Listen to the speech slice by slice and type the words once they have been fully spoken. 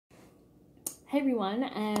Hey everyone,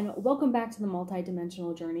 and welcome back to the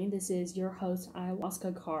Multidimensional Journey. This is your host,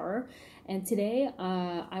 Ayahuasca Carr, and today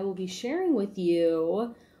I will be sharing with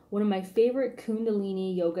you one of my favorite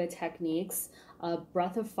Kundalini yoga techniques,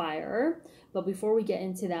 breath of fire. But before we get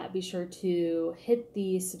into that, be sure to hit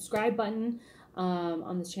the subscribe button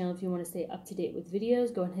on this channel if you want to stay up to date with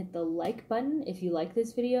videos. Go and hit the like button if you like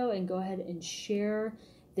this video, and go ahead and share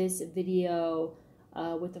this video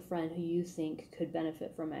with a friend who you think could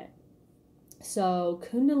benefit from it. So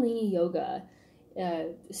Kundalini yoga,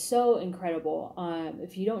 so incredible.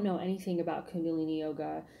 If you don't know anything about Kundalini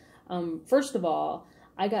yoga, first of all,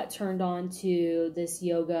 I got turned on to this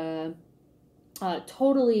yoga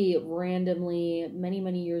totally randomly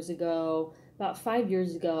many years ago, about 5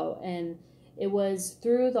 years ago, and it was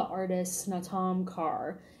through the artist Natam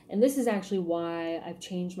Carr. And this is actually why I've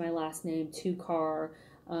changed my last name to Carr.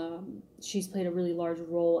 She's played a really large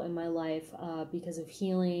role in my life because of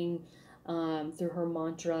healing, through her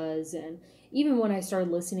mantras. And even when I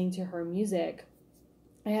started listening to her music,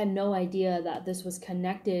 I had no idea that this was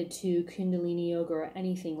connected to Kundalini yoga or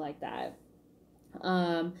anything like that.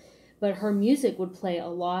 But her music would play a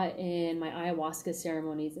lot in my ayahuasca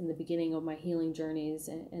ceremonies in the beginning of my healing journeys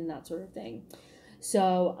and that sort of thing.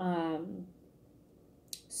 So I'm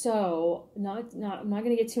not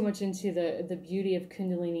going to get too much into the beauty of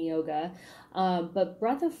Kundalini yoga, but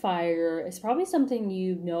breath of fire is probably something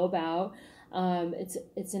you know about.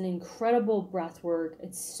 It's an incredible breath work.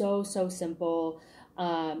 It's so simple,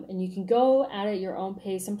 and you can go at it your own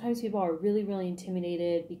pace. Sometimes people are really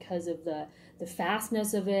intimidated because of the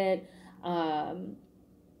fastness of it, and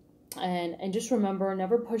just remember,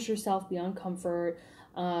 never push yourself beyond comfort.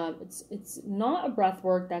 It's not a breath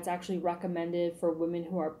work that's actually recommended for women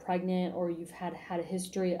who are pregnant or you've had a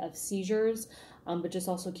history of seizures, but just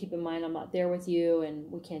also keep in mind I'm not there with you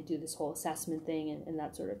and we can't do this whole assessment thing and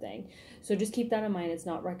that sort of thing. So just keep that in mind. It's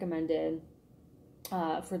not recommended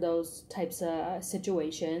for those types of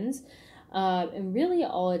situations. And really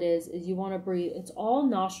all it is you want to breathe. It's all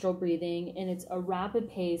nostril breathing, and it's a rapid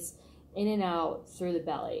pace in and out through the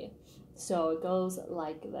belly. So it goes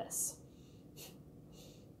like this.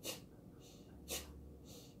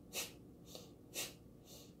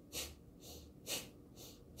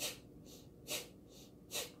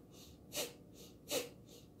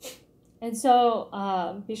 And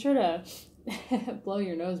so be sure to blow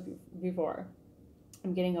your nose before.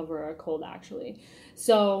 I'm getting over a cold, actually.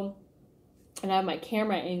 So, and I have my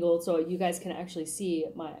camera angled so you guys can actually see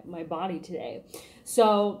my body today.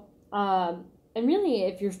 So, and really,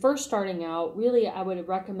 if you're first starting out, really, I would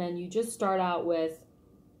recommend you just start out with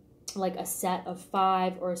like a set of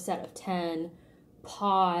 5 or a set of 10.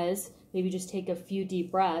 Pause, maybe just take a few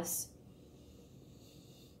deep breaths.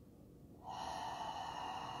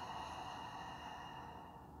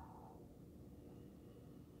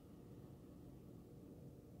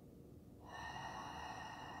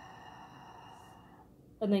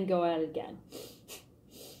 And then go at it again.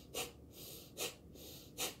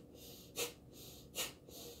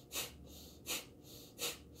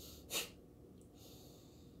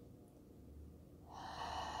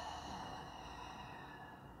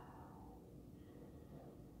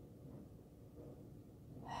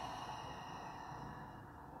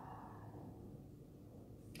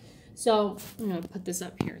 So I'm going to put this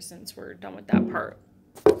up here since we're done with that part.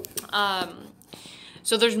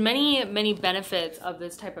 So there's many benefits of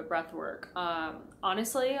this type of breath work.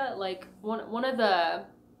 Honestly, like one of the,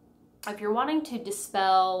 if you're wanting to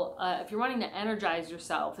dispel, if you're wanting to energize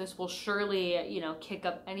yourself, this will surely, kick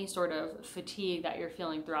up any sort of fatigue that you're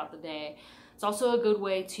feeling throughout the day. It's also a good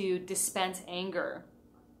way to dispense anger.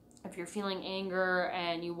 If you're feeling anger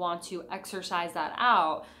and you want to exercise that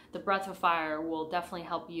out, the breath of fire will definitely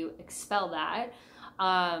help you expel that.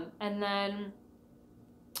 And then,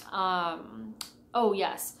 oh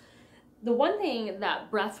yes, the one thing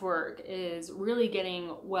that breath work is really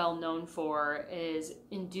getting well known for is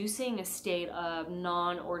inducing a state of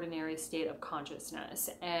non-ordinary state of consciousness.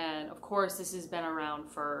 And of course, this has been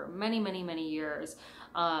around for many years.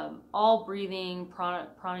 All breathing,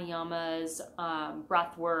 pranayamas,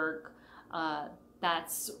 breath work,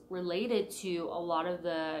 that's related to a lot of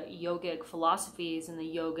the yogic philosophies and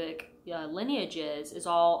the yogic lineages is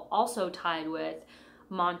all also tied with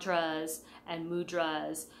mantras and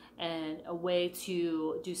mudras, and a way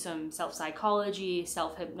to do some self-psychology,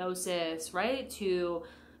 self-hypnosis, right? To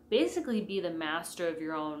basically be the master of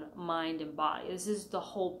your own mind and body. This is the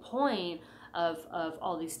whole point of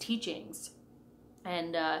all these teachings.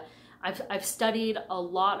 And I've studied a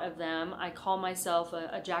lot of them. I call myself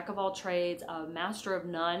a jack of all trades, a master of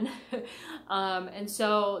none. And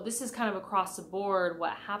so this is kind of across the board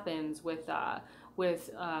what happens with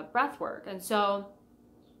breath work. And so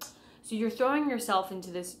you're throwing yourself into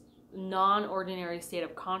this non-ordinary state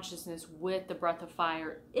of consciousness with the breath of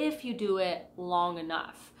fire. If you do it long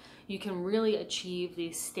enough, you can really achieve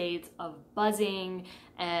these states of buzzing,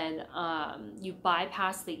 and you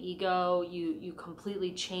bypass the ego. You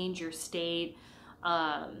completely change your state.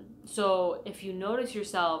 So if you notice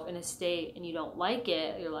yourself in a state and you don't like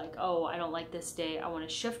it, you're like, oh, I don't like this state, I want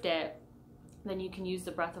to shift it, then you can use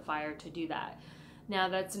the breath of fire to do that. Now,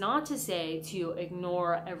 that's not to say to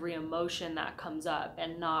ignore every emotion that comes up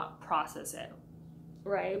and not process it,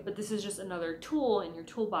 right? But this is just another tool in your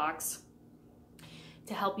toolbox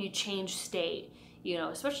to help you change state, you know,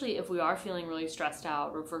 especially if we are feeling really stressed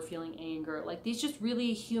out, or if we're feeling anger, like these just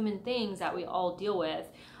really human things that we all deal with.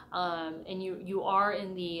 And you are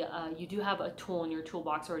in the, you do have a tool in your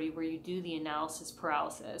toolbox already where you do the analysis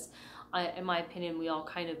paralysis. In my opinion, we all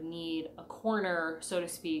kind of need a corner, so to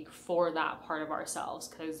speak, for that part of ourselves,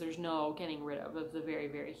 because there's no getting rid of the very,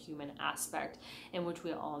 very human aspect in which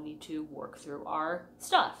we all need to work through our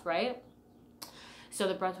stuff, right? So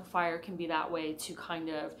the breath of fire can be that way to kind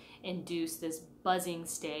of induce this buzzing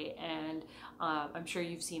state. And I'm sure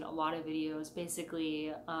you've seen a lot of videos.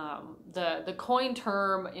 Basically, the coin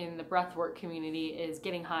term in the breathwork community is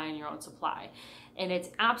getting high on your own supply. And it's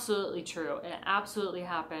absolutely true. It absolutely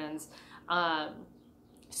happens.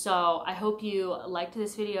 So I hope you liked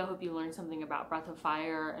this video. I hope you learned something about breath of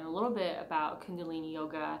fire and a little bit about Kundalini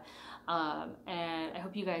yoga. And I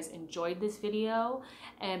hope you guys enjoyed this video,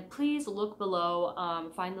 and please look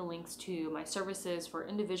below, find the links to my services for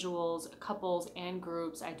individuals, couples, and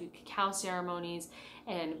groups. I do cacao ceremonies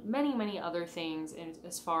and many, many other things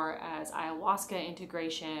as far as ayahuasca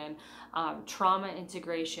integration, trauma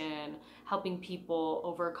integration, helping people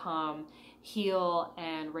overcome, heal,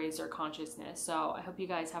 and raise their consciousness. So I hope you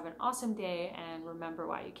guys have an awesome day, and remember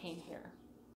why you came here.